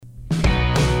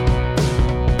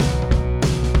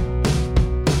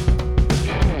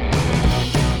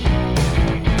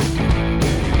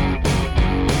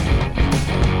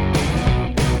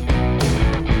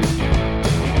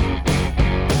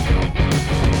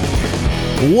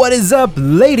What is up,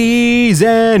 ladies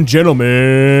and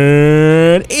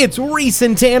gentlemen? It's Reese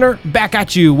and Tanner back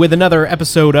at you with another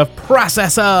episode of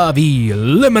Process of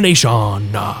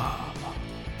Elimination.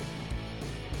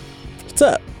 What's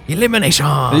up? Elimination.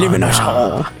 How's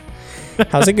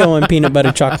it going, peanut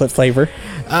butter chocolate flavor?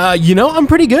 I'm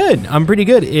pretty good.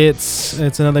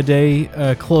 It's another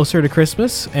day closer to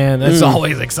Christmas, and that's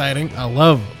always exciting. I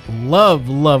love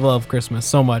Christmas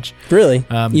so much. Really?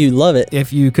 You love it.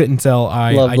 If you couldn't tell,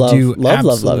 I do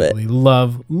absolutely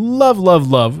love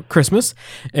Christmas.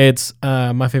 It's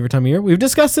my favorite time of year. We've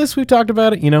discussed this. We've talked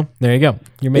about it. There you go.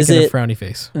 You're making a frowny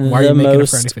face. Why are you making a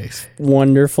frowny face?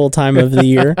 Wonderful time of the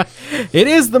year. It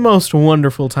is the most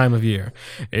wonderful time of year.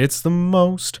 It's the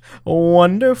most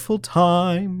wonderful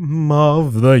time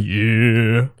of the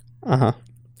year. Uh-huh.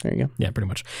 There you go. Yeah, pretty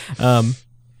much. How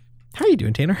are you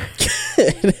doing, Tanner?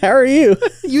 How are you?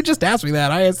 You just asked me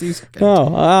that. I asked you.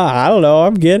 I don't know.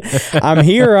 I'm good. I'm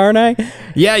here, aren't I?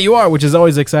 Yeah, you are, which is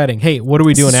always exciting. Hey, what are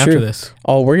we doing after this?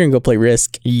 Oh, we're going to go play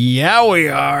Risk. Yeah, we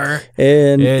are.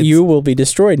 And you will be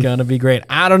destroyed. Gonna be great.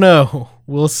 I don't know.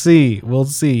 We'll see.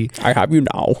 I have you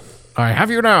now. I have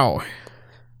you now.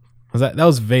 That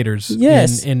was Vader's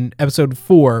in episode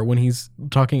 4 when he's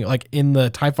talking like in the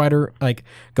TIE fighter, like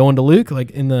going to Luke,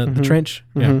 like in the trench.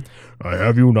 Yeah. I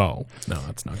have you now. No,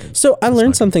 that's not good. So I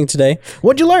learned something today.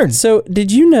 What'd you learn? So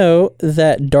did you know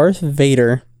that Darth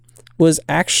Vader was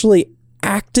actually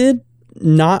acted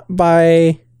not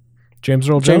by James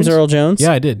Earl Jones?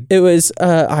 Yeah, I did. It was,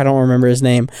 I don't remember his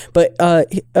name, but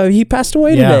he passed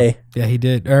away today. Yeah, he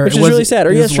did. Which is really sad.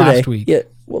 Or yesterday. Last week. Yeah.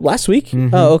 Last week?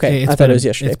 Oh, okay. I thought it was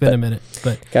yesterday. It's been a minute,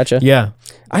 but gotcha. Yeah,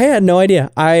 I had no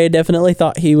idea. I definitely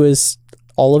thought he was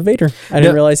all of Vader. I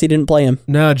didn't realize he didn't play him.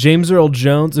 No, James Earl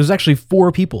Jones. There's actually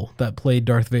 4 people that played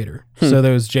Darth Vader. So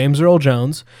there was James Earl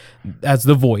Jones as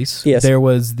the voice. Yes. There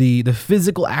was the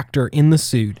physical actor in the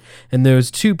suit, and there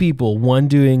was 2 people. One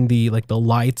doing the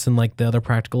lights and like the other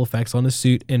practical effects on the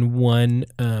suit, and one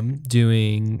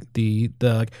doing the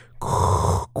like.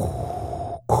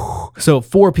 So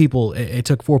 4 people. It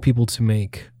took 4 people to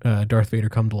make Darth Vader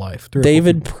come to life.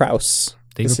 David Prowse.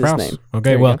 David is Prowse. His name.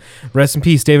 Okay, well, rest in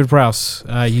peace, David Prowse.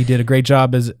 You did a great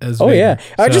job as Oh Vader. yeah,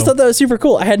 I just thought that was super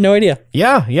cool. I had no idea.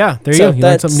 Yeah. There you go. You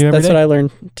learn something new every day. That's what I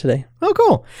learned today. Oh,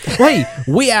 cool. Well, hey,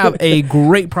 we have a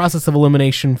great process of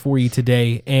elimination for you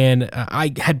today, and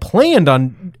I had planned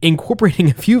on incorporating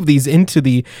a few of these into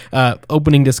the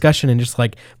opening discussion and just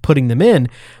like putting them in,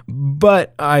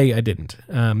 but I didn't.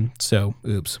 So,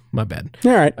 oops, my bad.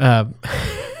 All right.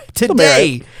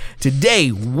 Today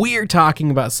we're talking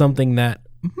about something that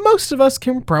most of us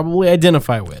can probably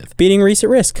identify with. Beating Reese at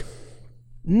Risk.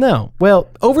 No. Well,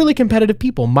 overly competitive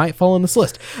people might fall on this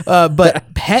list.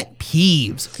 But pet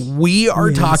peeves. We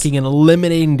are talking and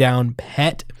eliminating down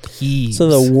pet peeves. So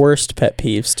the worst pet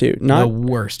peeves too. Not the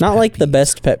worst. Not like the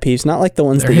best pet peeves. Not like the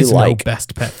ones that you like. There is no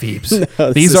best pet peeves.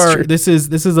 No, this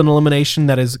is an elimination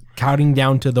that is counting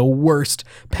down to the worst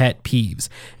pet peeves.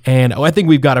 And I think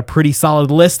we've got a pretty solid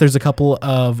list. There's a couple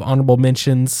of honorable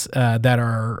mentions that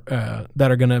are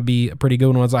going to be pretty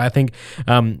good ones. I think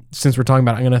since we're talking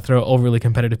about it, I'm going to throw overly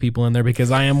competitive people in there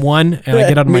because I am one and I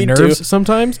get out of my nerves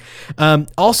sometimes.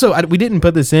 Also, we didn't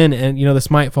put this in, and this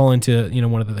might fall into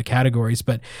one of the categories,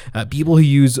 but people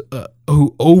who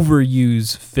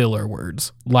overuse filler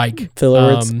words like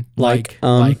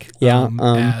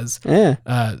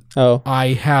I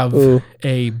have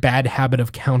a bad habit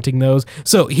of counting those.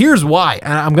 So here's why.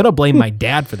 I'm gonna blame my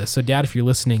dad for this. So Dad, if you're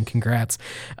listening, congrats.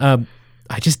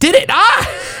 I just did it.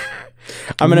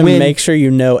 I'm going to make sure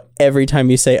you know every time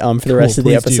you say for the rest of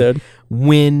the episode.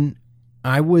 When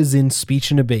I was in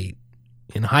speech and debate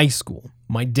in high school,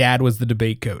 my dad was the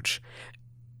debate coach.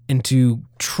 And to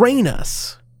train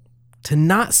us to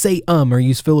not say or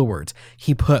use filler words,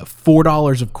 he put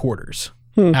 $4 of quarters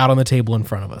out on the table in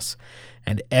front of us.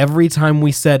 And every time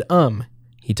we said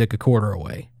he took a quarter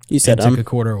away. You said took a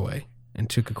quarter away. And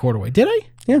took a quarter away. Did I?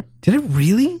 Yeah. Did I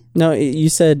really? No, you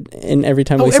said, and every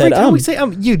time we said every time we say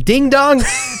you ding dong.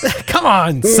 Come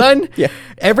on, son. Yeah.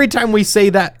 Every time we say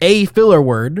that a filler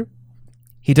word,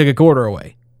 he took a quarter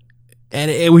away.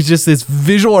 And it was just this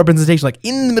visual representation. Like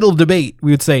in the middle of debate,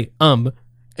 we would say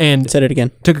and said it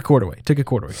again. Took a quarter away. Took a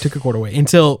quarter away. Took a quarter away.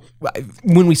 Until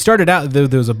when we started out, there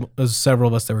was several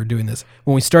of us that were doing this.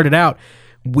 When we started out,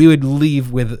 we would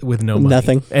leave with no money.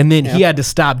 Nothing. And then he had to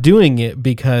stop doing it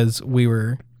because we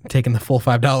were taken the full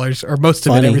 $5 or most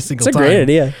of it every single time. It's a great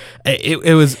idea.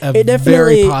 It was a it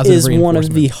very positive is one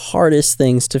of the hardest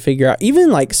things to figure out.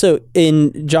 Even like, so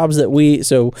in jobs that we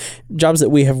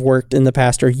have worked in the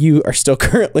past, or you are still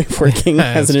currently working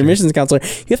as an admissions counselor,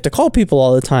 you have to call people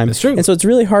all the time. That's true. And so it's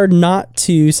really hard not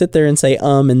to sit there and say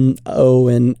and oh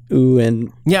and ooh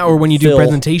and or when you do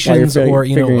presentations or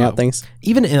figuring out things.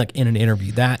 Even in an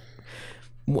interview, that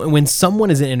when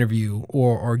someone is in an interview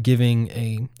or giving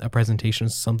a presentation,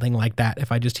 something like that,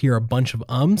 if I just hear a bunch of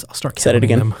I'll start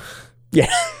counting them.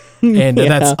 Yeah. And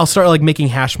I'll start like making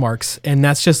hash marks, and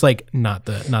that's just like not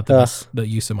the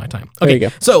use of my time. Okay,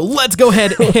 so let's go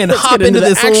ahead and hop into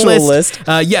this list.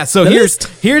 So here's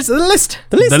the list.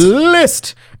 The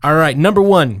list. All right, number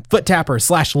 1, foot tapper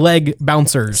 / leg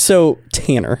bouncers. So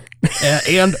Tanner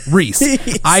and Reese.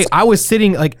 I was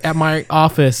sitting like at my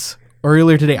office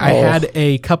earlier today. I had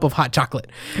a cup of hot chocolate,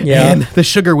 and the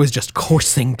sugar was just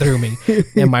coursing through me,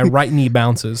 and my right knee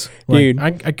bounces. Like, dude,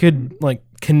 I could like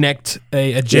connect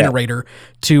a generator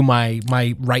to my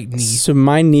right knee. So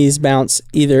my knees bounce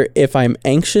either if I'm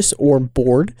anxious or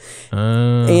bored,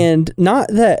 and not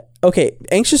that. Okay,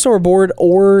 anxious or bored,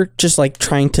 or just like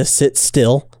trying to sit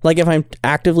still. Like if I'm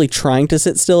actively trying to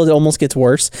sit still, it almost gets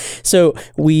worse. So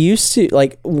we used to,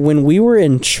 like when we were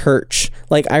in church,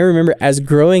 like I remember as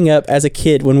growing up as a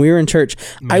kid, when we were in church,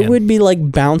 I would be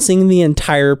like bouncing the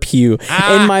entire pew.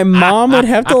 And my mom would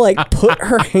have to like put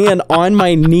her hand on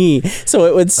my knee so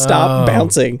it would stop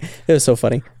bouncing. It was so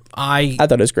funny. I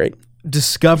thought it was great.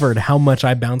 Discovered how much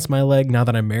I bounce my leg now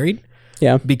that I'm married.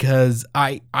 Yeah, because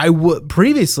I would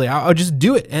previously I'll just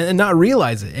do it and not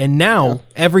realize it, and now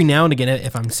every now and again,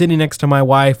 if I'm sitting next to my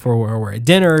wife or we're at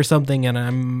dinner or something, and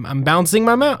I'm bouncing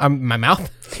my mouth,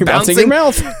 You're bouncing your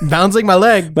mouth, bouncing my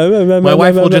leg. My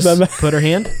wife will just put her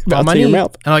hand on my knee, your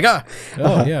mouth. And I'm like,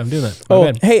 yeah, I'm doing that.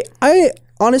 My bad. Hey,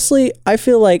 honestly, I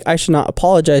feel like I should not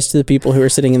apologize to the people who are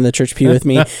sitting in the church pew with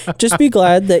me. Just be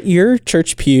glad that your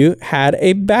church pew had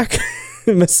a back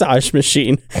massage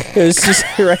machine. It was just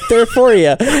right there for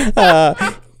you.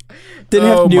 Didn't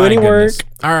have to do any work.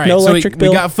 All right, no electric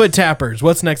bill. We got foot tappers.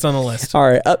 What's next on the list? All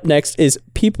right, up next is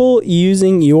people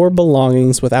using your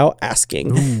belongings without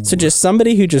asking. Ooh. So just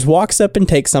somebody who just walks up and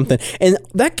takes something. And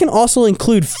that can also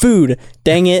include food.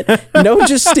 Dang it. No,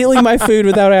 just stealing my food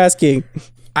without asking.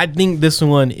 I think this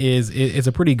one is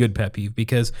a pretty good pet peeve,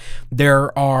 because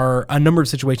there are a number of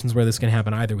situations where this can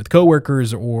happen, either with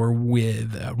coworkers or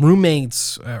with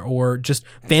roommates or just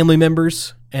family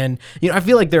members. And I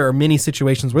feel like there are many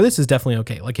situations where this is definitely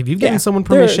okay. Like if you've given someone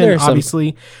permission,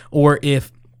 obviously, or if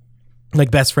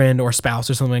like best friend or spouse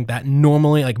or something like that,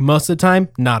 normally, like most of the time,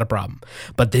 not a problem.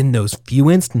 But then those few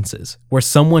instances where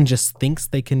someone just thinks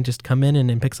they can just come in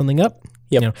and pick something up.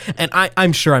 Yep. And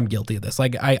I'm sure I'm guilty of this.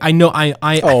 Like I know I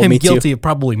am guilty of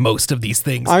probably most of these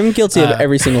things. I'm guilty of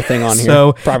every single thing on here.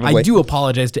 So probably. I do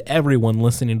apologize to everyone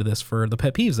listening to this for the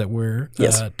pet peeves that we're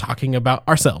talking about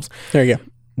ourselves. There you go.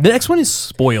 The next one is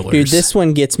spoilers. Dude, this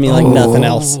one gets me like nothing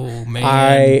else.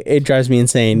 Man. It drives me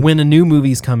insane. When a new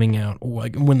movie's coming out, or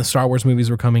like when the Star Wars movies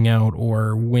were coming out,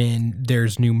 or when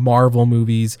there's new Marvel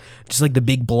movies, just like the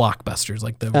big blockbusters,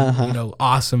 like the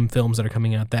awesome films that are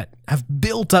coming out that have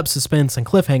built up suspense and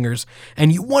cliffhangers,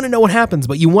 and you want to know what happens,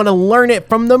 but you want to learn it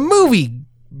from the movie.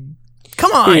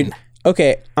 Come on. Dude,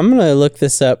 okay, I'm going to look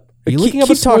this up. Are you looking up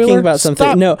keep talking about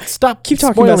something. Stop. Keep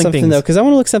talking about something though, because I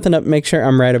want to look something up, make sure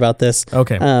I'm right about this.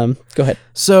 Okay. Go ahead.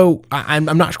 So I'm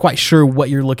not quite sure what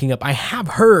you're looking up. I have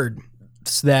heard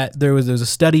that there was a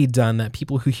study done that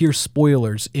people who hear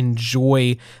spoilers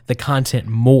enjoy the content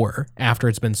more after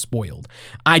it's been spoiled.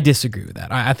 I disagree with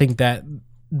that. I think that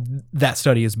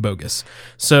study is bogus.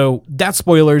 So that's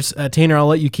spoilers. Tanner, I'll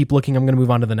let you keep looking. I'm going to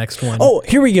move on to the next one. Oh,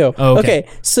 here we go. Okay.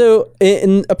 So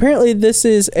apparently this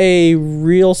is a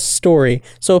real story.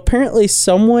 So apparently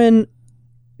someone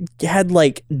had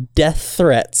like death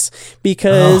threats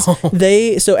because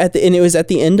it was at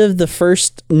the end of the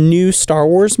first new Star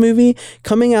Wars movie.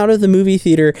 Coming out of the movie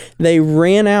theater, they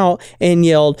ran out and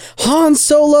yelled, "Han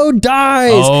Solo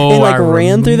dies!" and like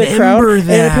ran through the crowd.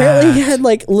 And apparently he had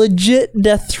like legit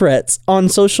death threats on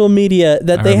social media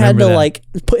that they had to like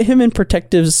put him in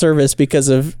protective service because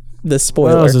of the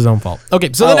spoiler. That was his own fault. Okay,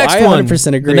 so the next one.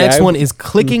 100% agree. The next one is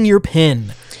clicking your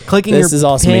pin. Clicking your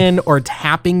pin or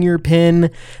tapping your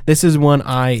pin. This is one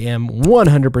I am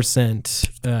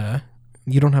 100%.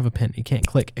 You don't have a pin. You can't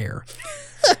click air.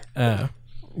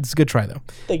 It's a good try, though.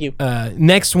 Thank you.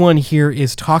 Next one here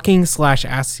is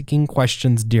talking/asking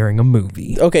questions during a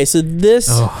movie. Okay, so this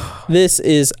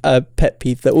is a pet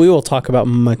peeve that we will talk about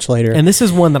much later. And this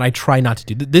is one that I try not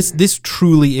to do. This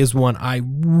truly is one I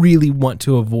really want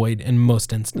to avoid in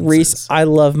most instances. Reese, I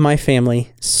love my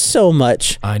family so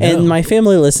much. I know. And my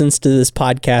family listens to this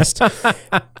podcast.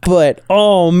 But,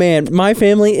 oh man, my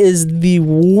family is the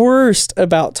worst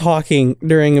about talking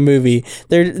during a movie.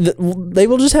 They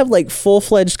will just have like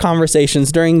full-fledged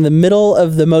conversations during the middle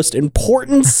of the most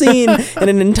important scene in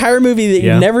an entire movie that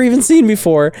you've never even seen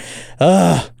before.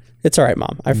 It's all right,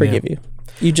 Mom. I forgive you.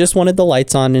 You just wanted the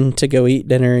lights on and to go eat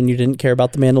dinner, and you didn't care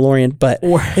about The Mandalorian, but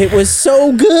it was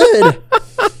so good.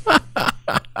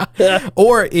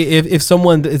 Or if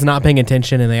someone is not paying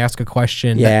attention and they ask a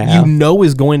question that you know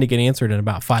is going to get answered in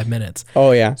about 5 minutes.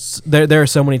 Oh yeah, there are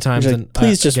so many times. Like, and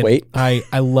please just wait. I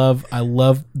love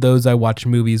those I watch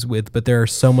movies with, but there are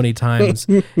so many times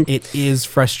it is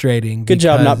frustrating. Good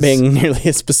job not being nearly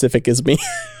as specific as me.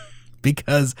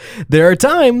 Because there are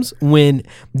times when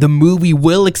the movie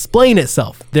will explain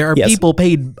itself. There are people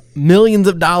paid millions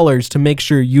of dollars to make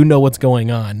sure you know what's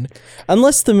going on.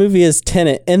 Unless the movie is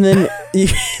Tenet, and then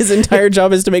his entire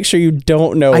job is to make sure you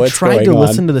don't know what's going on. I tried to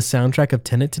listen to the soundtrack of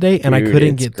Tenet today, and I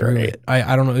couldn't get through it.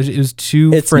 I don't know. It was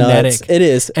too frenetic. Nuts. It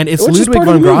is. And it's Ludwig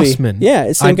von Grossman. Yeah,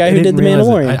 it's the same guy who did The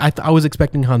Mandalorian. I was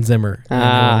expecting Hans Zimmer.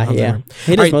 Yeah.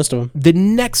 He does most of them. The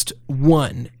next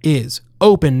one is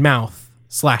open mouth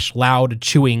 / loud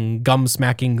chewing, gum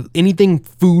smacking, anything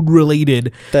food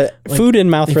related. Food and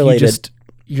mouth related.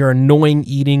 You're annoying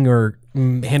eating or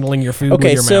handling your food with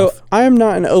your mouth. Okay, so I am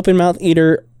not an open mouth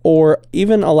eater or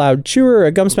even a loud chewer or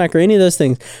a gum smacker or any of those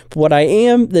things. But what I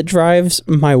am that drives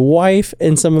my wife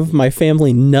and some of my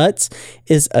family nuts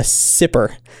is a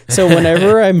sipper. So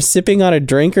whenever I'm sipping on a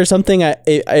drink or something, I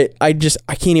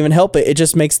can't even help it. It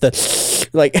just makes the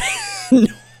like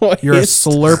noise. You're a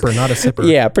slurper, not a sipper.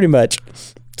 Yeah, pretty much.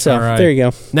 So there you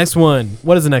go. Next one.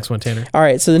 What is the next one, Tanner? All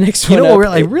right, so the next one.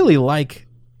 I really like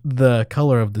the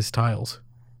color of these tiles.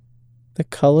 The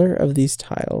color of these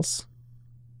tiles.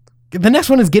 The next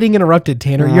one is getting interrupted,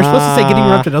 Tanner. You're supposed to say getting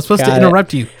interrupted. I was supposed to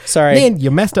interrupt you. Sorry. Man, you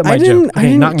messed up my joke. I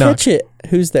didn't catch it.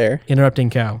 Who's there?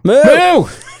 Interrupting cow. Moo!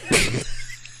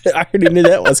 I already knew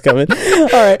that was coming. All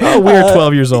right. Oh, we're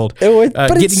 12 years old.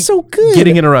 But it's so good.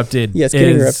 Getting interrupted. Yes,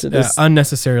 getting interrupted is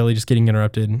unnecessarily just getting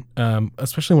interrupted,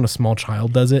 especially when a small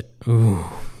child does it. Ooh.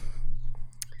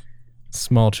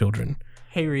 Small children.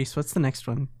 Hey, Reese, what's the next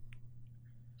one?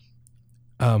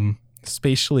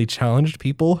 Spatially challenged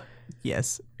people.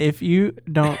 Yes. If you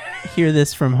don't hear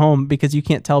this from home because you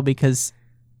can't tell because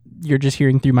you're just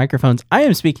hearing through microphones, I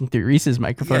am speaking through Reese's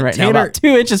microphone right now, about 2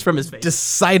 inches from his face.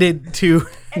 Decided to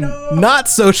not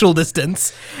social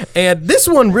distance, and this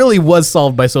one really was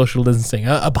solved by social distancing.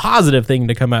 A positive thing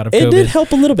to come out of COVID. It did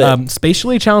help a little bit.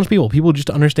 Spatially challenged people just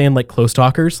understand, like close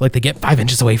talkers, like they get 5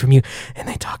 inches away from you and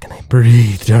they talk and they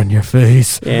breathe down your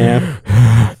face.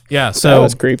 Yeah. Yeah, so that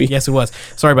was creepy. Yes, it was.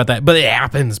 Sorry about that, but it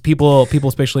happens. People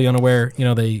spatially unaware,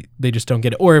 they just don't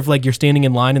get it. Or if like you're standing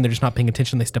in line and they're just not paying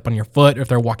attention, they step on your foot. Or if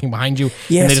they're walking behind you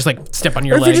and they just like step on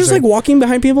your legs. Or if they're just like walking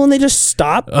behind people and they just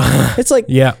stop. It's like,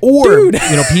 or dude.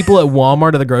 People at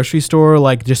Walmart or the grocery store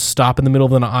like just stop in the middle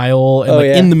of an aisle and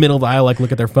in the middle of the aisle like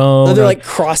look at their phone. Or they're like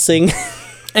crossing.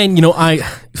 And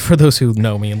for those who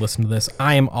know me and listen to this,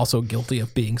 I am also guilty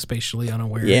of being spatially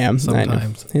unaware. Yeah,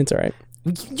 sometimes it's all right.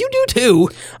 You do too.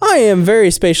 I am very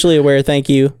spatially aware, thank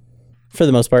you, for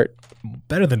the most part.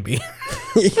 Better than me.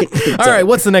 All right,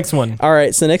 what's the next one? All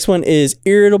right, so the next one is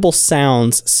irritable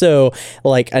sounds. So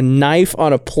like a knife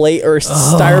on a plate or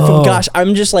styrofoam. Gosh,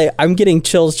 I'm getting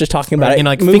chills just talking about it. And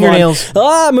like fingernails.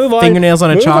 Move on. Fingernails on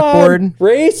a chalkboard.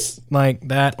 Race. Like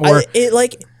that. Or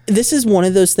this is one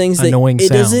of those things that annoying it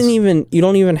sounds. doesn't even, you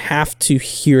don't even have to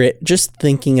hear it, just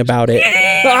thinking about it.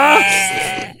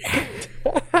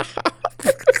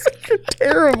 You're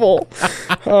terrible.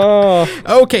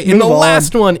 Okay, and the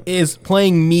last one is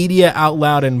playing media out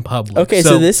loud in public. Okay,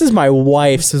 so this is my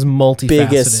wife's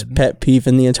biggest pet peeve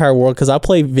in the entire world, because I'll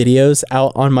play videos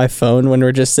out on my phone when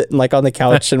we're just sitting like on the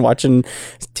couch and watching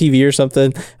TV or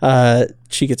something.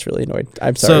 She gets really annoyed.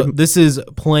 I'm sorry. So this is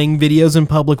playing videos in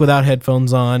public without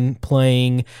headphones on,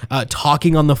 playing,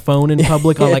 talking on the phone in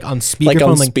public on speakerphone, like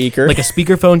on speaker, like a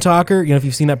speakerphone talker. If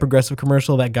you've seen that Progressive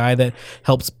commercial, that guy that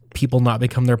helps people not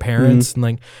become their parents, and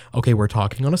like, okay, we're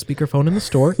talking on a speakerphone in the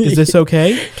store. Is this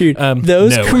okay, dude?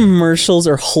 Those commercials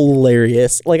are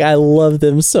hilarious. Like, I love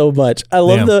them so much. I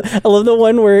love the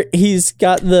one where he's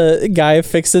got the guy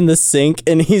fixing the sink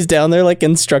and he's down there like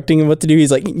instructing him what to do.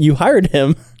 He's like, "You hired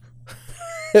him."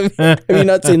 Have you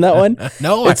not seen that one?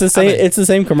 No, it's the same. It's the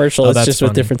same commercial. It's just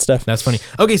with different stuff. That's funny.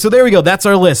 Okay, so there we go. That's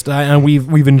our list. And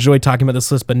we've enjoyed talking about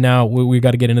this list, but now we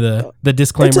got to get into the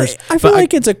disclaimers. I feel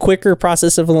like it's a quicker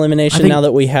process of elimination now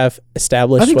that we have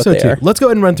established what they are. Let's go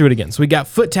ahead and run through it again. So we got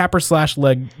foot tapper /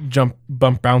 leg jump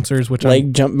bump bouncers, which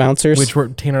jump bouncers, which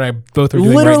Tanner and I both are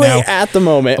doing literally right now at the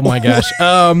moment. Oh my gosh.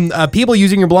 People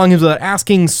using your belongings without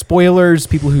asking, spoilers,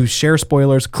 people who share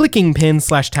spoilers, clicking pins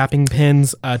 / tapping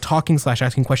pins, talking /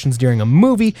 asking questions during a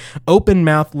movie, open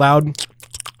mouth, loud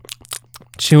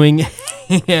chewing,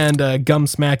 and gum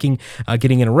smacking,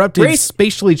 getting interrupted,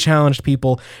 spatially challenged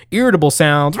people, irritable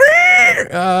sounds,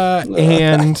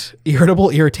 and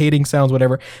irritating sounds,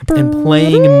 whatever, and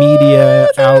playing media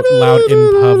out loud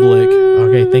in public.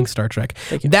 Okay, thanks, Star Trek.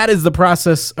 That is the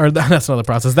process, or that's not the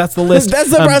process. That's the list.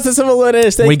 That's the process of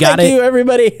elimination. Thank you,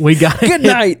 everybody. We got Good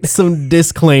night. Some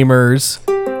disclaimers.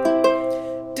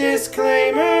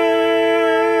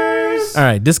 All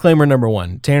right, disclaimer number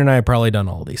 1. Tanner and I have probably done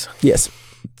all of these. Yes.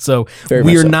 So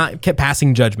we are not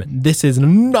passing judgment. This is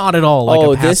not at all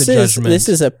like a passing judgment. This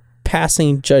is a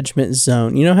passing judgment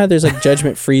zone. You know how there's like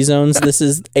judgment free zones? This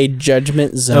is a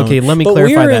judgment zone. Okay, let me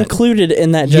clarify that. But we're included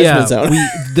in that judgment zone.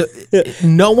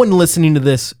 No one listening to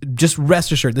this, just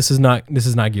rest assured, this is not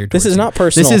geared towards This is not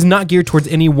personal. This is not geared towards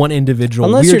any one individual.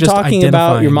 Unless you're talking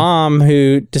about your mom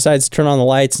who decides to turn on the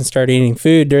lights and start eating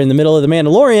food during the middle of The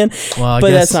Mandalorian. Well, but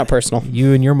that's not personal.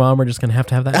 You and your mom are just going to have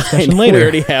that discussion later. We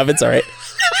already have. It's all right.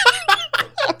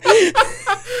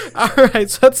 All right,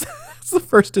 so that's the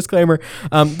first disclaimer.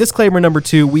 Disclaimer number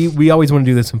 2: we always want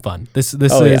to do this in fun. This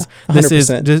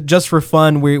is just for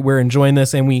fun. We're enjoying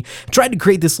this, and we tried to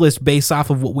create this list based off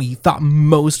of what we thought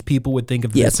most people would think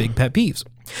of as big pet peeves.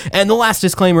 And the last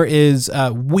disclaimer is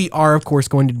we are, of course,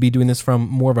 going to be doing this from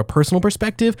more of a personal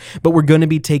perspective, but we're going to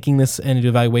be taking this into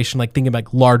evaluation, like thinking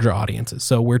about larger audiences.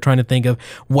 So we're trying to think of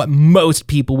what most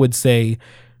people would say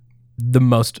the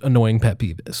most annoying pet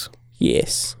peeve is.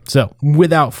 Yes. So,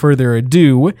 without further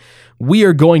ado, we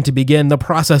are going to begin the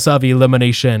process of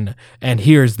elimination. And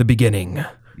here's the beginning.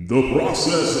 The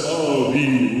process of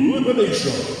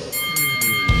elimination.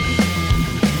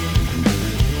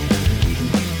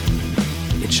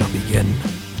 It shall begin.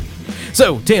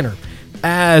 So, Tanner,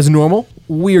 as normal,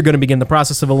 we are going to begin the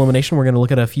process of elimination. We're going to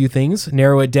look at a few things,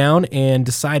 narrow it down, and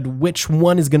decide which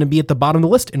one is going to be at the bottom of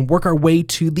the list and work our way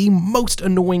to the most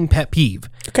annoying pet peeve.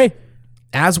 Okay.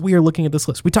 As we are looking at this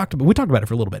list, we talked about it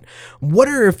for a little bit. What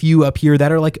are a few up here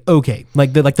that are like okay,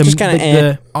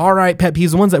 the all right pet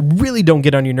peeves, the ones that really don't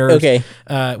get on your nerves? Okay,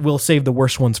 we'll save the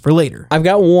worst ones for later. I've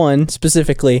got one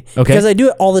specifically because I do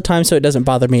it all the time, so it doesn't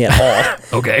bother me at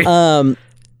all. Okay,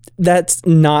 that's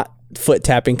not foot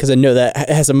tapping because I know that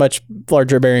has a much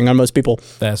larger bearing on most people.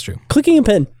 That's true. Clicking a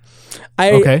pin.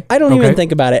 I don't even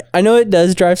think about it. I know it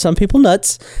does drive some people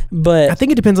nuts, but I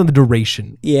think it depends on the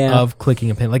duration of clicking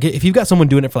a pin. Like if you've got someone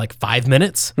doing it for like 5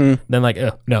 minutes, then like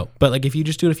no. But like if you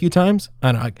just do it a few times,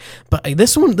 I don't know. But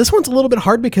this one's a little bit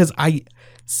hard because I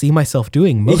see myself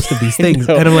doing most of these things,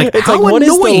 and I'm like, how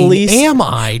annoying am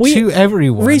I to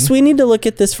everyone? Reese, we need to look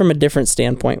at this from a different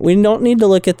standpoint. We don't need to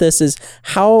look at this as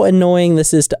how annoying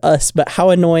this is to us, but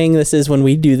how annoying this is when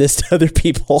we do this to other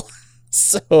people.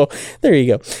 So there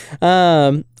you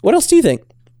go. What else do you think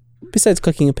besides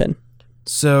clicking a pin?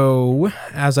 So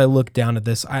as I look down at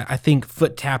this, I think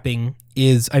foot tapping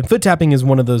is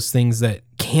one of those things that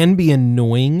can be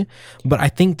annoying, but I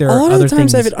think there are other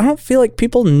things. I don't feel like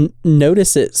people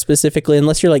notice it specifically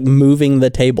unless you're like moving the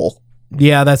table.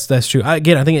 Yeah, that's true.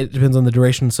 Again, I think it depends on the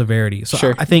duration and severity. So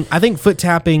sure. I think foot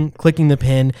tapping, clicking the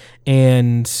pin,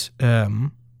 and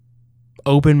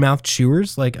open mouth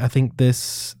chewers. Like I think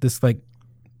this like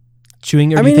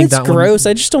chewing. I mean, it's gross.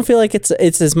 I just don't feel like it's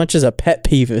as much as a pet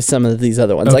peeve as some of these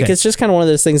other ones. Okay. Like it's just kind of one of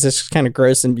those things that's just kind of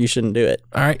gross and you shouldn't do it.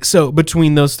 All right. So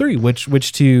between those three,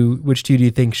 which two do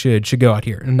you think should go out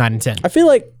here? 9 and 10. I feel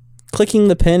like clicking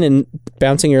the pin and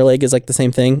bouncing your leg is like the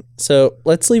same thing. So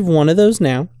let's leave one of those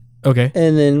now. Okay.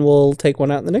 And then we'll take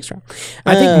one out in the next round.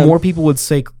 I think more people would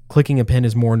say clicking a pin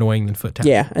is more annoying than foot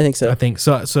tapping. Yeah, I think so. I think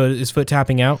so. So is foot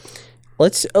tapping out?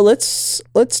 Let's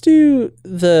do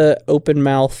the open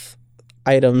mouth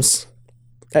items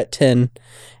at 10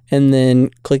 and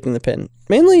then clicking the pin.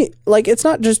 Mainly, like, it's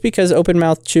not just because open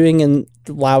mouth chewing and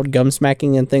loud gum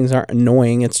smacking and things aren't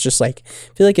annoying. It's just like,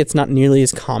 I feel like it's not nearly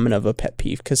as common of a pet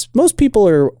peeve because most people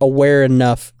are aware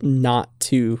enough not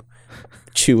to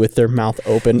chew with their mouth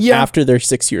open after they're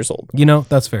 6 years old. You know,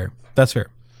 that's fair. That's fair.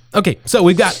 Okay, so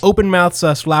we've got open mouths,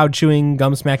 loud chewing,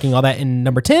 gum smacking, all that in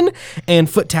number 10, and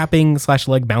foot tapping /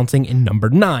 leg bouncing in number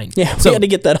 9. Yeah, we had to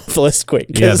get that off the list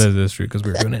quick. Yeah, that's true because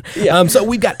we were doing it. Yeah. So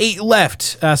we've got 8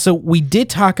 left. So we did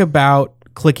talk about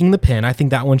clicking the pin. I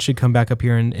think that one should come back up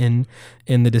here in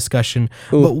the discussion.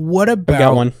 Ooh, but what about... I've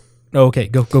got one. Oh, okay,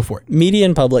 go for it. Media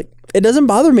in public. It doesn't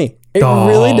bother me. It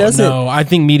really doesn't. No, I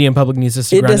think media in public needs to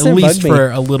stick around at least for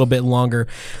a little bit longer.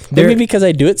 Maybe because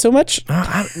I do it so much?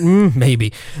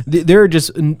 Maybe. There are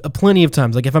just plenty of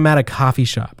times, like if I'm at a coffee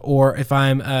shop or if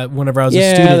I'm, whenever I was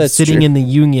a student sitting in the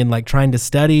union, like trying to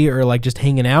study or like just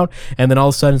hanging out, and then all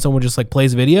of a sudden someone just like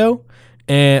plays a video.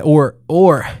 Or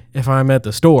if I'm at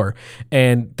the store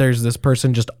and there's this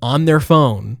person just on their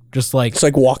phone, just like... It's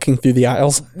like walking through the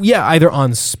aisles. Yeah, either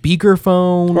on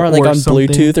speakerphone or like on something.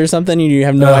 Bluetooth or something, and you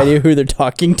have no idea who they're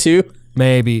talking to.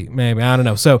 Maybe. I don't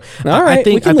know. So all right, I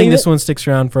think this one sticks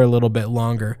around for a little bit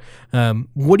longer.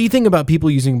 What do you think about people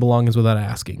using belongings without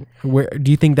asking?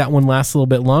 Do you think that one lasts a little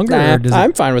bit longer?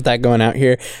 I'm fine with that going out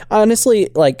here. Honestly,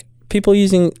 like people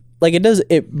using... Like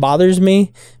it bothers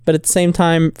me, but at the same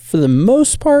time, for the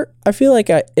most part, I feel like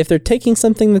if they're taking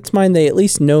something that's mine, they at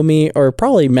least know me or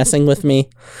probably messing with me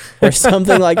or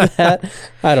something like that.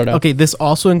 I don't know. Okay, this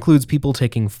also includes people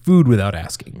taking food without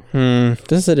asking. This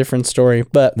is a different story,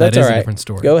 but that's all right. That is a different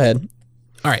story. Go ahead.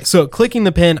 All right, so clicking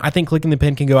the pin, I think clicking the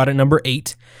pin can go out at number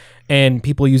 8. And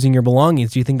people using your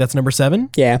belongings, do you think that's number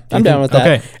 7? Yeah, I'm down with that.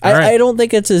 Okay, I don't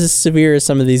think it's as severe as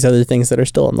some of these other things that are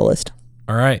still on the list.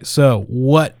 All right, so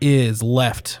what is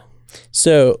left?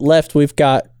 So left, we've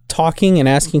got talking and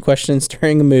asking questions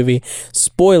during a movie,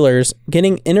 spoilers,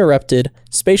 getting interrupted,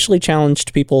 spatially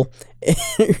challenged people,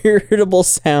 irritable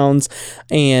sounds,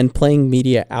 and playing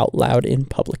media out loud in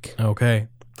public. Okay.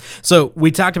 So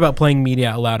we talked about playing media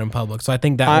out loud in public. So I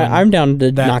think that I'm down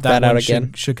to knock that out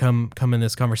again. Should come in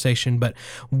this conversation. But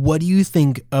what do you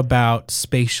think about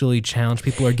spatially challenged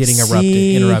people are getting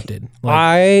interrupted?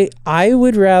 Like, I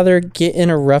would rather get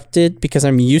interrupted because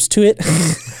I'm used to it.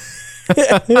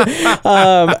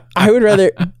 I would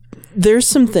rather... There's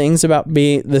some things about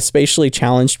being the spatially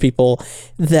challenged people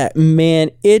that,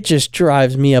 man, it just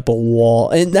drives me up a wall.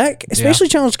 And that spatially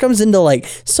challenged comes into like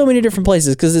so many different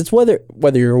places because it's whether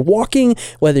you're walking,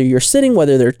 whether you're sitting,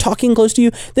 whether they're talking close to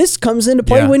you. This comes into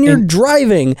play when you're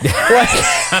driving.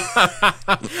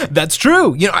 That's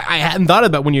true. You know, I hadn't thought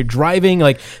about when you're driving,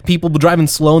 like people driving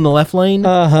slow in the left lane.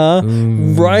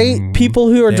 Right? People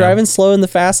who are driving slow in the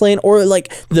fast lane, or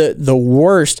like the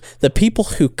worst, the people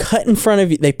who cut in front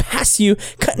of you. They pass you,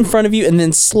 cut in front of you, and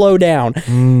then slow down.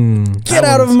 Get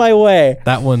out of my way.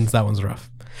 That one's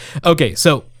rough. Okay,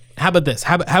 so how about this?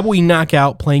 How about we knock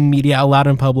out playing media out loud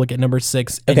in public at number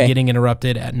 6 and getting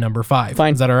interrupted at number 5?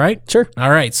 Fine. Is that all right? Sure. All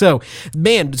right. So,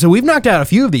 so we've knocked out a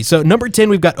few of these. So number 10,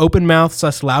 we've got open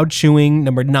mouth / loud chewing.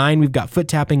 Number 9, we've got foot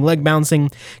tapping, leg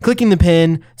bouncing, clicking the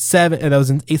pin. 7, that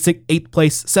was in 8th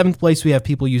place. 7th place, we have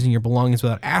people using your belongings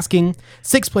without asking.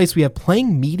 6th place, we have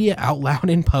playing media out loud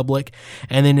in public.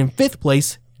 And then in 5th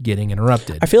place, getting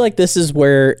interrupted. I feel like this is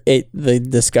where the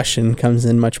discussion comes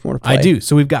in much more to play. I do.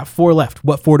 So we've got 4 left.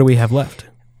 What 4 do we have left?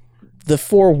 The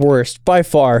 4 worst by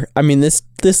far. I mean, this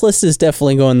list is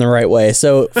definitely going the right way.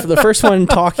 So for the first one,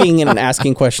 talking and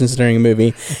asking questions during a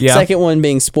movie. Yeah. Second one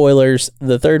being spoilers.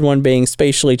 The third one being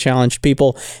spatially challenged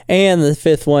people. And the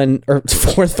fourth one,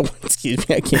 excuse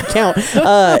me, I can't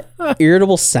count.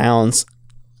 Irritable sounds.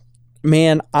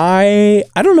 Man, I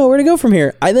don't know where to go from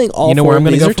here. I think all 4 of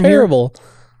these are terrible.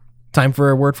 Time for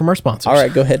a word from our sponsors. All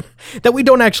right, go ahead. That we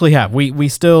don't actually have.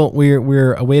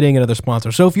 We're awaiting another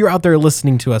sponsor. So if you're out there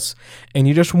listening to us and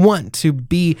you just want to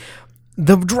be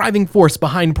the driving force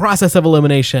behind process of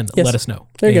elimination, let us know.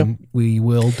 There you go. We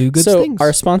will do good things. So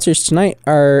our sponsors tonight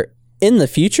are in the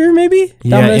future, maybe?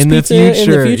 Yeah, Domino's in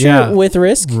the future with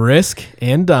Risk. Risk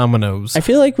and Domino's. I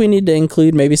feel like we need to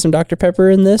include maybe some Dr. Pepper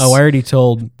in this. Oh, I already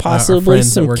told possibly our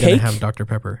friends some that we're going cake. to have Dr.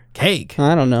 Pepper. Cake?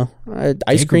 I don't know.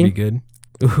 Ice cream? Would be good.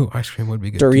 Ooh, ice cream would be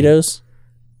good. Doritos?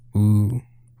 Too. Ooh.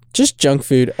 Just junk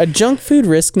food. A junk food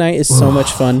Risk night is so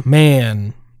much fun.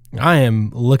 Man, I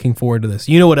am looking forward to this.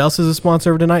 You know what else is a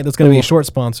sponsor of tonight? That's going to be a short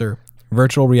sponsor.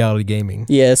 Virtual reality gaming.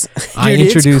 Yes. I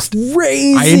introduced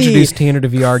Tanner to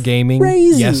VR gaming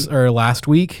last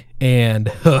week,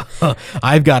 and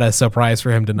I've got a surprise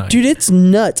for him tonight. Dude, it's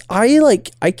nuts.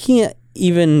 I can't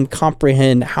even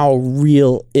comprehend how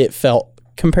real it felt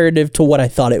comparative to what I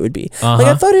thought it would be. Like,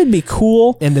 I thought it'd be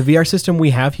cool. And the VR system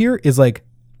we have here is like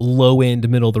low end,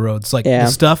 middle of the road. It's like the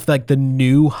stuff, like the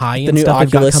new high end stuff they've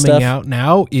got coming out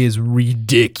now is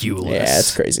ridiculous. Yeah,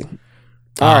 it's crazy.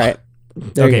 All right.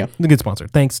 There you go. A good sponsor.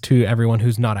 Thanks to everyone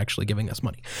who's not actually giving us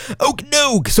money. Okay,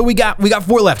 no. So we got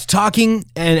 4 left. Talking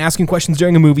and asking questions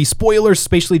during a movie, spoilers,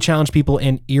 spatially challenged people,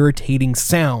 and irritating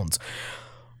sounds.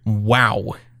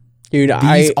 Wow. Dude,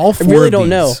 I really don't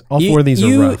know. All 4 of these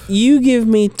are rough. You give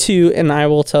me 2, and I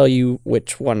will tell you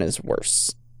which one is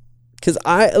worse. Because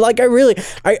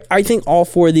I think all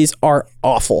four of these are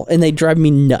awful and they drive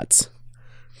me nuts.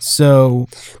 So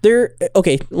they're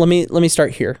okay. Let me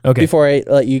start here Okay. before I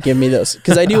let you give me those,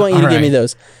 because I do want you to give me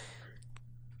those.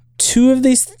 Two of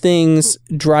these things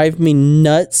drive me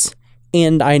nuts,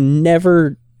 and I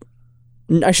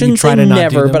shouldn't say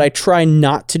never, but I try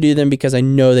not to do them because I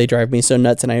know they drive me so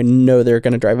nuts, and I know they're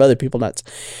going to drive other people nuts.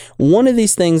 One of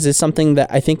these things is something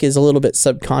that I think is a little bit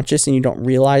subconscious and you don't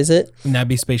realize it. And that'd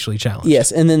be spatially challenged.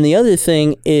 Yes. And then the other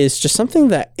thing is just something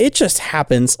that it just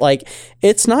happens. Like,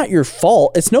 it's not your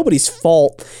fault. It's nobody's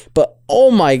fault, but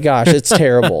oh my gosh, it's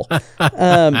terrible.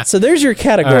 So there's your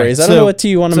categories. Right, I don't know what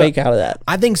you want to make out of that.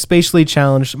 I think spatially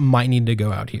challenged might need to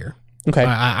go out here. Okay.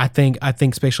 I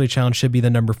think spatially challenged should be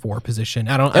the number 4 position.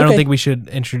 I don't think we should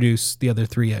introduce the other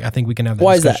 3. I think we can have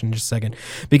that discussion in just a second.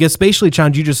 Because spatially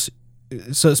challenged,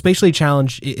 spatially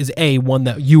challenged is one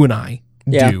that you and I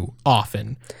do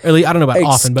often. Or I don't know about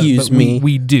often, but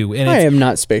we do. And I am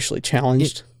not spatially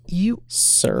challenged. You,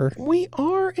 sir. We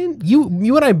are, and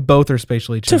you and I both are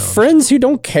spatially challenged. To friends who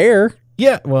don't care.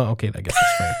 Yeah. Well, okay, I guess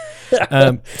that's fair.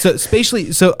 So spatially,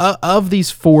 of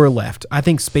these 4 left, I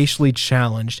think spatially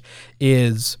challenged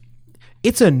it's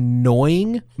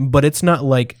annoying, but it's not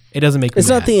like it doesn't make. It's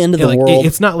me not mad. the end of the world.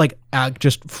 It's not like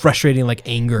just frustrating like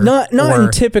anger. Not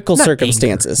in typical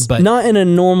circumstances, but not in a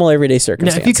normal everyday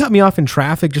circumstance. Now, if you cut me off in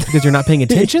traffic just because you're not paying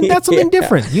attention, that's something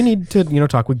different. You need to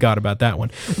talk with God about that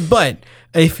one. But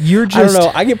if you're just, I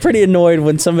don't know, I get pretty annoyed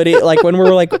when somebody like when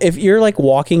we're like if you're like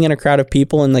walking in a crowd of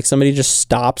people and like somebody just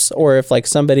stops, or if like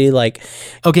somebody like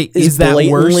is that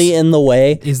blatantly in the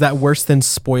way. Is that worse than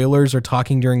spoilers or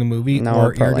talking during a movie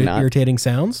or irritating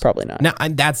sounds? Probably not. Now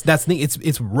that's the thing.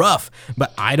 It's rough,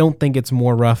 but I don't think it's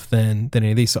more rough than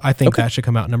any of these. So I think that should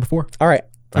come out number 4. All right.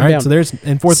 All right. So there's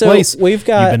in 4th place. You've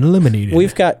been eliminated.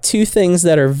 We've got 2 things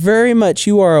that are very much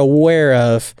you are aware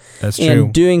of. That's true.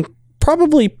 And doing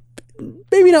probably.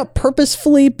 Maybe not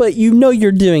purposefully, but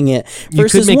you're doing it.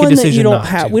 Versus one that you don't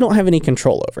have. We don't have any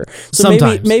control over. So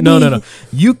sometimes, maybe no.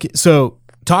 So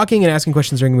talking and asking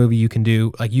questions during a movie, you can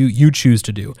do like you choose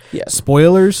to do. Yes.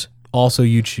 Spoilers also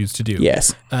you choose to do.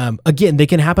 Yes. Again, they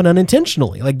can happen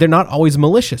unintentionally. Like they're not always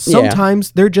malicious.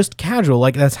 Sometimes they're just casual.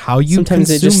 Like that's how you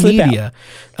consume media.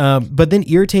 But then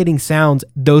irritating sounds,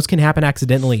 those can happen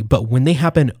accidentally. But when they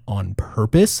happen on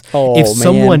purpose, if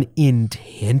someone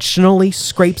intentionally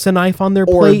scrapes a knife on their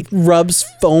plate, or rubs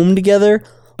foam together,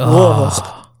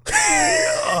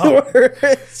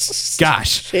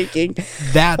 gosh, shaking.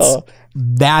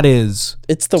 That is,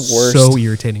 it's the worst. So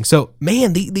irritating. So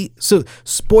man, so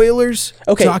spoilers,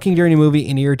 talking during a movie,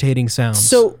 and irritating sounds.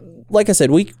 So like I said,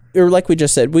 like we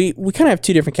just said, we kind of have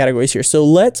 2 different categories here. So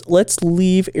let's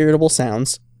leave irritable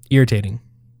sounds, irritating,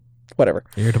 whatever,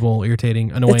 irritable,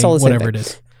 irritating, annoying, whatever it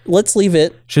is. Let's leave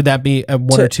it. Should that be a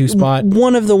 1 or 2 spot?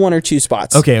 One of the 1 or 2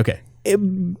 spots. Okay.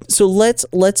 So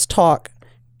let's talk.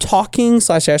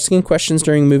 Talking/asking questions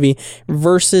during a movie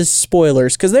versus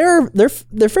spoilers, because they're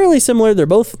fairly similar. They're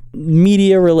both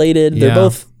media related. They're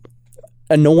both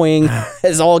annoying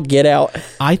as all get out.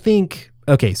 I think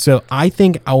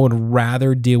I would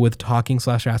rather deal with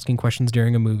talking/asking questions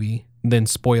during a movie than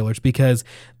spoilers, because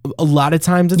a lot of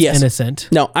times it's innocent.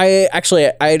 No, I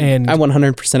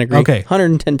 100% agree. Okay,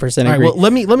 110% agree. All right, well,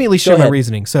 let me at least share my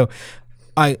reasoning. So,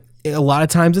 a lot of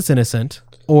times it's innocent.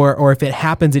 Or if it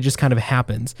happens, it just kind of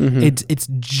happens. Mm-hmm. It's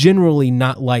generally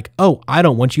not like, oh, I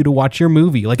don't want you to watch your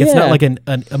movie. Like it's not like a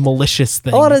malicious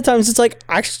thing. A lot of the times it's like,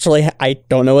 actually, I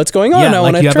don't know what's going on. Yeah,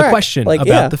 like you have a question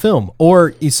about the film,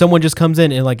 or someone just comes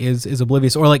in and like is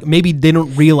oblivious, or like maybe they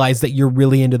don't realize that you're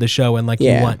really into the show and like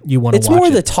you want to watch it. It's more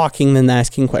the talking than the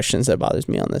asking questions that bothers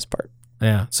me on this part.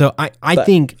 Yeah. So I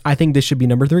think this should be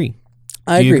number 3.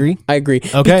 Do you agree? I agree.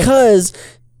 Okay. Because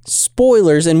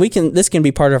spoilers, and this can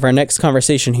be part of our next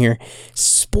conversation here.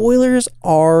 Spoilers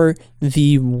are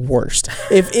the worst.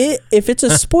 If it's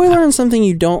a spoiler on something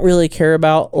you don't really care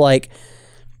about, like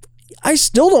I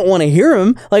still don't want to hear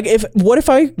them. Like, what if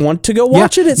I want to go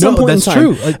watch it at some point in time?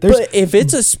 True. Like, but if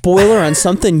it's a spoiler on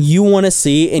something you want to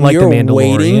see and like you're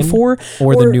waiting for,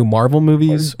 or the new Marvel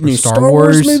movies, or new Star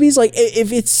Wars movies, like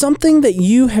if it's something that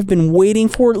you have been waiting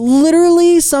for,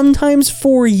 literally sometimes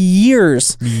for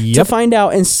years to find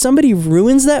out, and somebody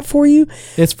ruins that for you,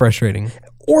 it's frustrating.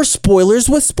 Or spoilers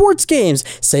with sports games.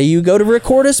 Say you go to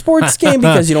record a sports game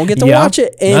because you don't get to watch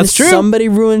it, and somebody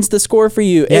ruins the score for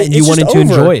you. Yeah, and you wanted to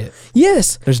enjoy it.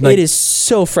 Yes. It is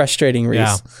so frustrating, Reese.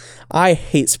 Yeah. I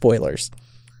hate spoilers.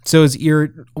 So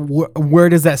where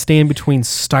does that stand between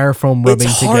styrofoam rubbing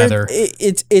together?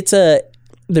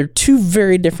 they're two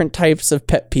very different types of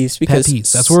pet peeves. Because pet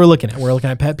peeves. That's what we're looking at. We're looking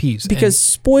at pet peeves. Because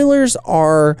spoilers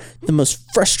are the most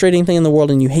frustrating thing in the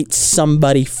world, and you hate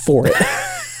somebody for it.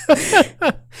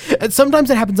 And sometimes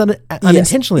it happens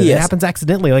unintentionally. Yes. It happens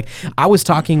accidentally. Like, I was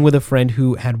talking with a friend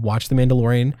who had watched The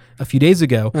Mandalorian a few days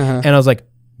ago, and I was like,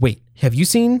 wait, have you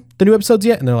seen the new episodes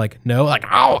yet? And they're like, no. Like,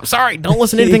 oh, sorry, don't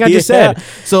listen to anything I just said.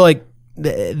 So, like,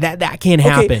 that can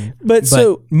happen. But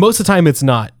so most of the time it's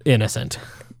not innocent.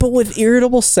 But with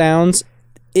irritable sounds,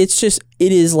 it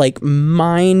is like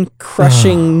mind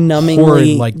crushing, numbingly,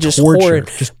 horrid, like just torture. horrid.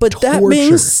 But that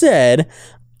being said,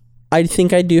 I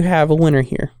think I do have a winner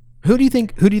here. Who do you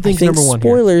think is number one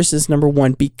here? Spoilers is number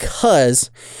one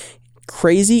because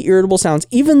crazy, irritable sounds,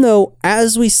 even though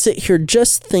as we sit here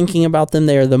just thinking about them,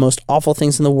 they are the most awful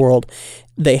things in the world.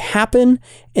 They happen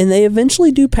and they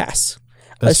eventually do pass.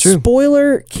 That's true.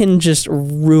 Spoiler can just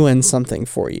ruin something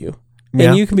for you.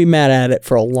 And you can be mad at it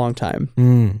for a long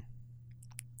time.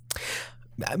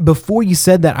 Before you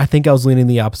said that, I think I was leaning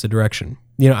the opposite direction.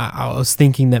 You know, I was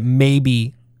thinking that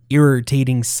maybe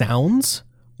irritating sounds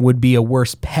would be a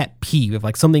worse pet peeve of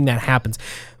like something that happens.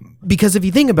 Because if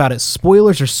you think about it,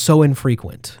 spoilers are so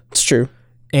infrequent. It's true.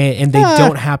 And they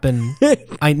don't happen.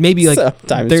 Maybe like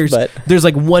sometimes, there's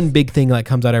like one big thing that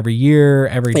comes out every year,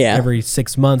 every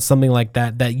 6 months, something like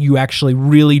that you actually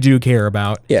really do care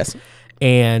about. Yes.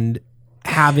 And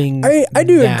having I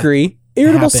do agree.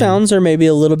 Irritable sounds are maybe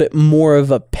a little bit more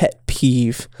of a pet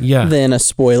peeve than a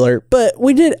spoiler. But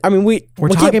we can't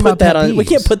put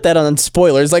that on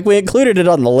spoilers. Like, we included it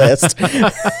on the list.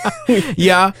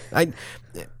 Yeah.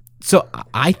 So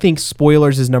I think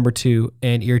spoilers is number 2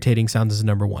 and irritating sounds is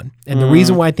number 1. And the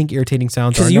reason why I think irritating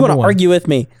sounds are number 1. Because you want to argue with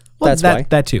me. Well,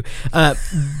 that too.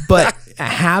 But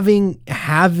having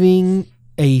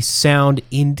a sound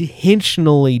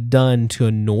intentionally done to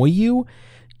annoy you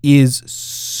is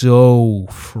so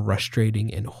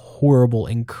frustrating and horrible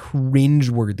and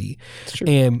cringeworthy.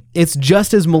 And it's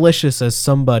just as malicious as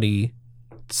somebody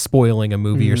spoiling a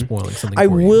movie or spoiling something for you.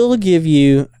 I will give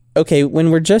you... Okay,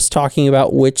 when we're just talking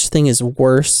about which thing is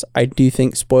worse, I do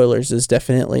think spoilers is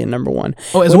definitely a number 1.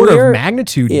 Oh, as order of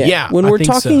magnitude, yeah. When we're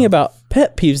talking about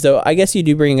pet peeves, though, I guess you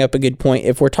do bring up a good point.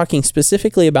 If we're talking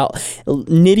specifically about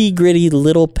nitty-gritty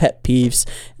little pet peeves,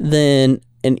 then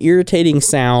an irritating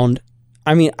sound...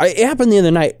 I mean, it happened the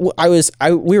other night.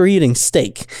 We were eating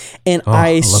steak, and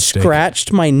I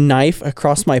scratched my knife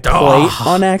across my plate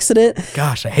on accident.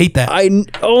 Gosh, I hate that.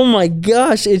 Oh my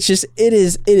gosh, it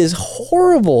is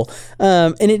horrible.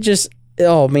 And it just,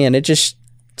 oh man, it just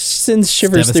sends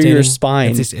shivers through your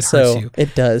spine. It hurts you.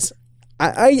 It does.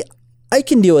 I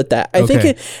can deal with that. I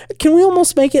think can we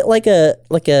almost make it like a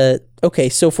okay?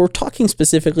 So if we're talking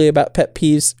specifically about pet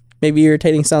peeves. Maybe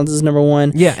irritating sounds is number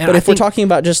 1. Yeah. But if we're talking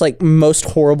about just like most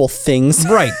horrible things.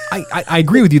 Right. I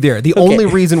agree with you there. The only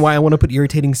reason why I want to put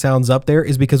irritating sounds up there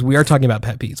is because we are talking about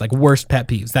pet peeves, like worst pet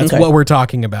peeves. That's what we're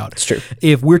talking about. It's true.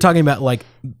 If we're talking about like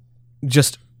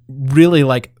just really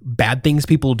like bad things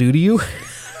people do to you,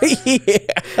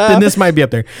 then this might be up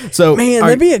there. So man,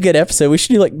 that'd be a good episode. We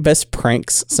should do like best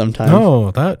pranks sometime. Oh,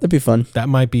 that'd be fun. That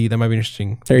might be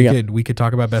interesting. There you go. We could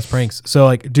talk about best pranks. So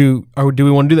like, do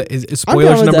we want to do that? Is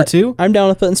spoilers number 2? I'm down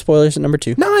with putting spoilers at number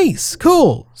 2. Nice,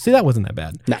 cool. See, that wasn't that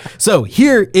bad. Nah. So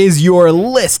here is your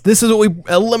list. This is what we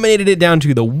eliminated it down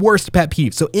to, the worst pet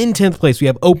peeves. So in 10th place, we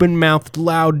have open-mouthed,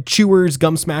 loud chewers,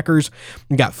 gum smackers.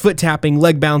 We got foot tapping,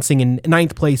 leg bouncing. In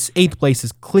 9th place, 8th place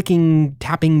is clicking,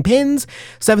 tapping pins.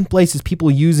 7th place is people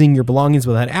using your belongings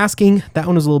without asking. That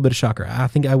one was a little bit of a shocker. I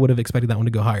think I would have expected that one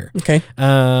to go higher. Okay.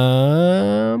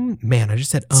 Man, I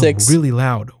just said 6 really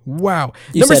loud. Wow.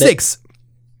 Number 6.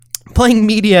 Playing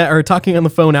media or talking on the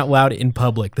phone out loud in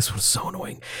public. This was so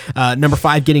annoying. Number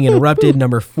 5, getting interrupted.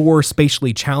 Number 4,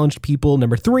 spatially challenged people.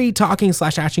 Number 3,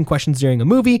 talking/asking questions during a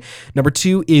movie. Number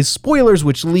 2 is spoilers,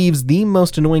 which leaves the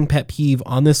most annoying pet peeve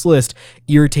on this list,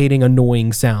 irritating,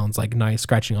 annoying sounds like knife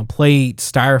scratching on plate,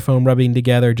 styrofoam rubbing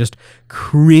together, just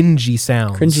cringy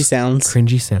sounds. Cringy sounds.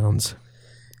 Cringy sounds.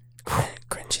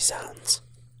 Cringy sounds.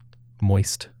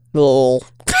 Moist. Oh.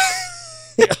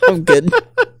 I'm good.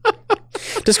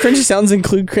 Does cringy sounds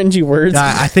include cringy words?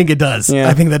 I think it does. Yeah.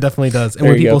 I think that definitely does. And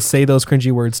when people say those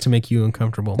cringy words to make you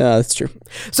uncomfortable. That's true.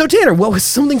 So Tanner, what was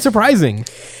something surprising?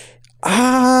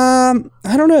 I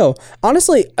don't know.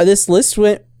 Honestly, this list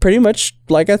went pretty much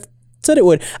like I said it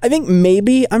would. I think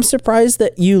maybe I'm surprised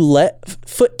that you let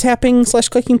foot tapping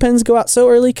 / clicking pens go out so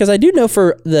early, because I do know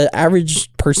for the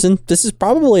average person, this is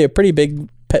probably a pretty big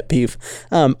pet peeve.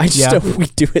 I just don't we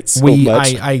do it so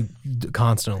much. I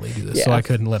constantly do this, so I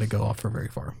couldn't let it go off for very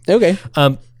far. Okay.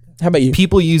 How about you?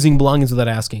 People using belongings without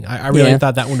asking. I really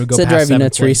thought that one would go past drive you 7th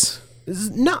nuts, place. Reese?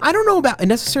 No, I don't know about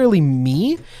necessarily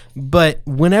me, but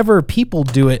whenever people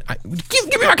do it,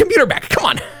 give me my computer back. Come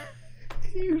on.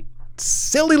 You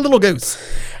silly little goose.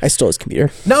 I stole his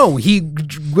computer. No, he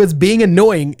was being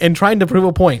annoying and trying to prove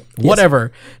a point. Yes.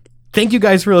 Whatever. Thank you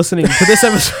guys for listening to this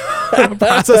episode of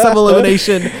Process of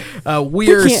Elimination.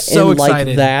 We are so excited.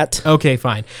 Like that. Okay,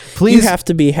 fine. Please. You have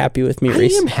to be happy with me,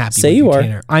 Reese. I am happy with you,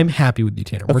 Tanner. I'm happy with you,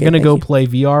 Tanner. Okay, we're going to go play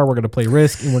VR. We're going to play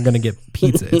Risk, and we're going to get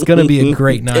pizza. It's going to be a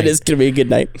great night. It is going to be a good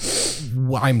night.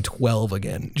 I'm 12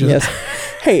 again. Yes.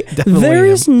 Hey, there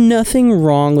is nothing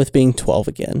wrong with being 12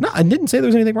 again. No, I didn't say there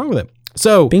was anything wrong with it.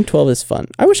 So being 12 is fun.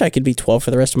 I wish I could be 12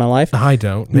 for the rest of my life. I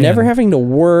don't. Man. Never having to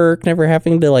work, never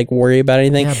having to like worry about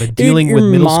anything. Yeah, but dealing with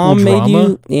middle school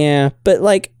drama. Yeah, but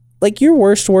like your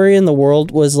worst worry in the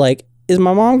world was like, is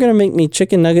my mom going to make me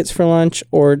chicken nuggets for lunch,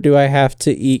 or do I have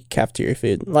to eat cafeteria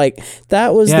food? Like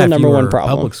that was the number one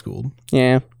problem. Public school.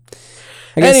 Yeah.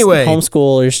 I guess anyway,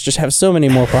 homeschoolers just have so many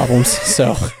more problems.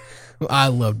 So I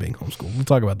love being homeschooled. We'll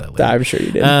talk about that later. I'm sure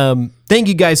you did. Thank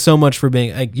you guys so much for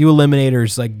being like you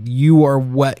eliminators. Like you are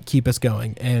what keep us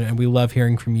going, and we love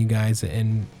hearing from you guys.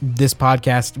 And this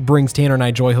podcast brings Tanner and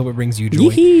I joy. Hope it brings you joy.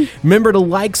 Yee-hee. Remember to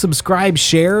like, subscribe,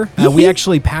 share. We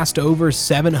actually passed over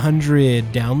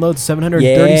 700 downloads,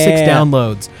 736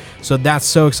 downloads. So that's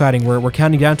so exciting. We're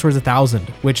counting down towards 1,000,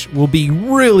 which will be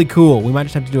really cool. We might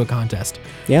just have to do a contest.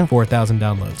 Yeah. For 1,000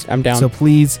 downloads. I'm down. So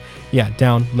please,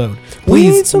 download.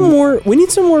 Please. We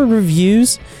need some more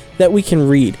reviews that we can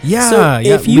read. Yeah. So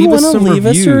if you want to leave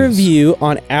us a review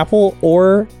on Apple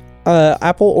or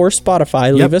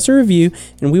Spotify, leave us a review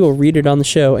and we will read it on the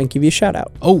show and give you a shout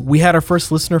out. Oh, we had our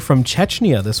first listener from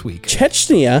Chechnya this week.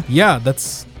 Chechnya? Yeah,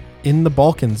 that's in the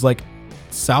Balkans, like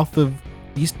south of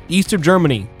east of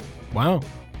Germany. Wow.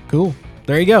 Cool.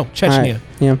 There you go. Chechnya. Right.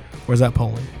 Yeah. Where's that,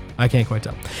 Poland? I can't quite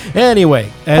tell. Anyway,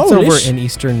 it's over in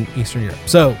Eastern Europe.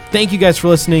 So thank you guys for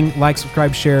listening. Like,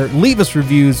 subscribe, share, leave us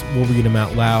reviews. We'll read them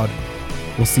out loud.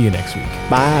 We'll see you next week.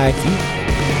 Bye.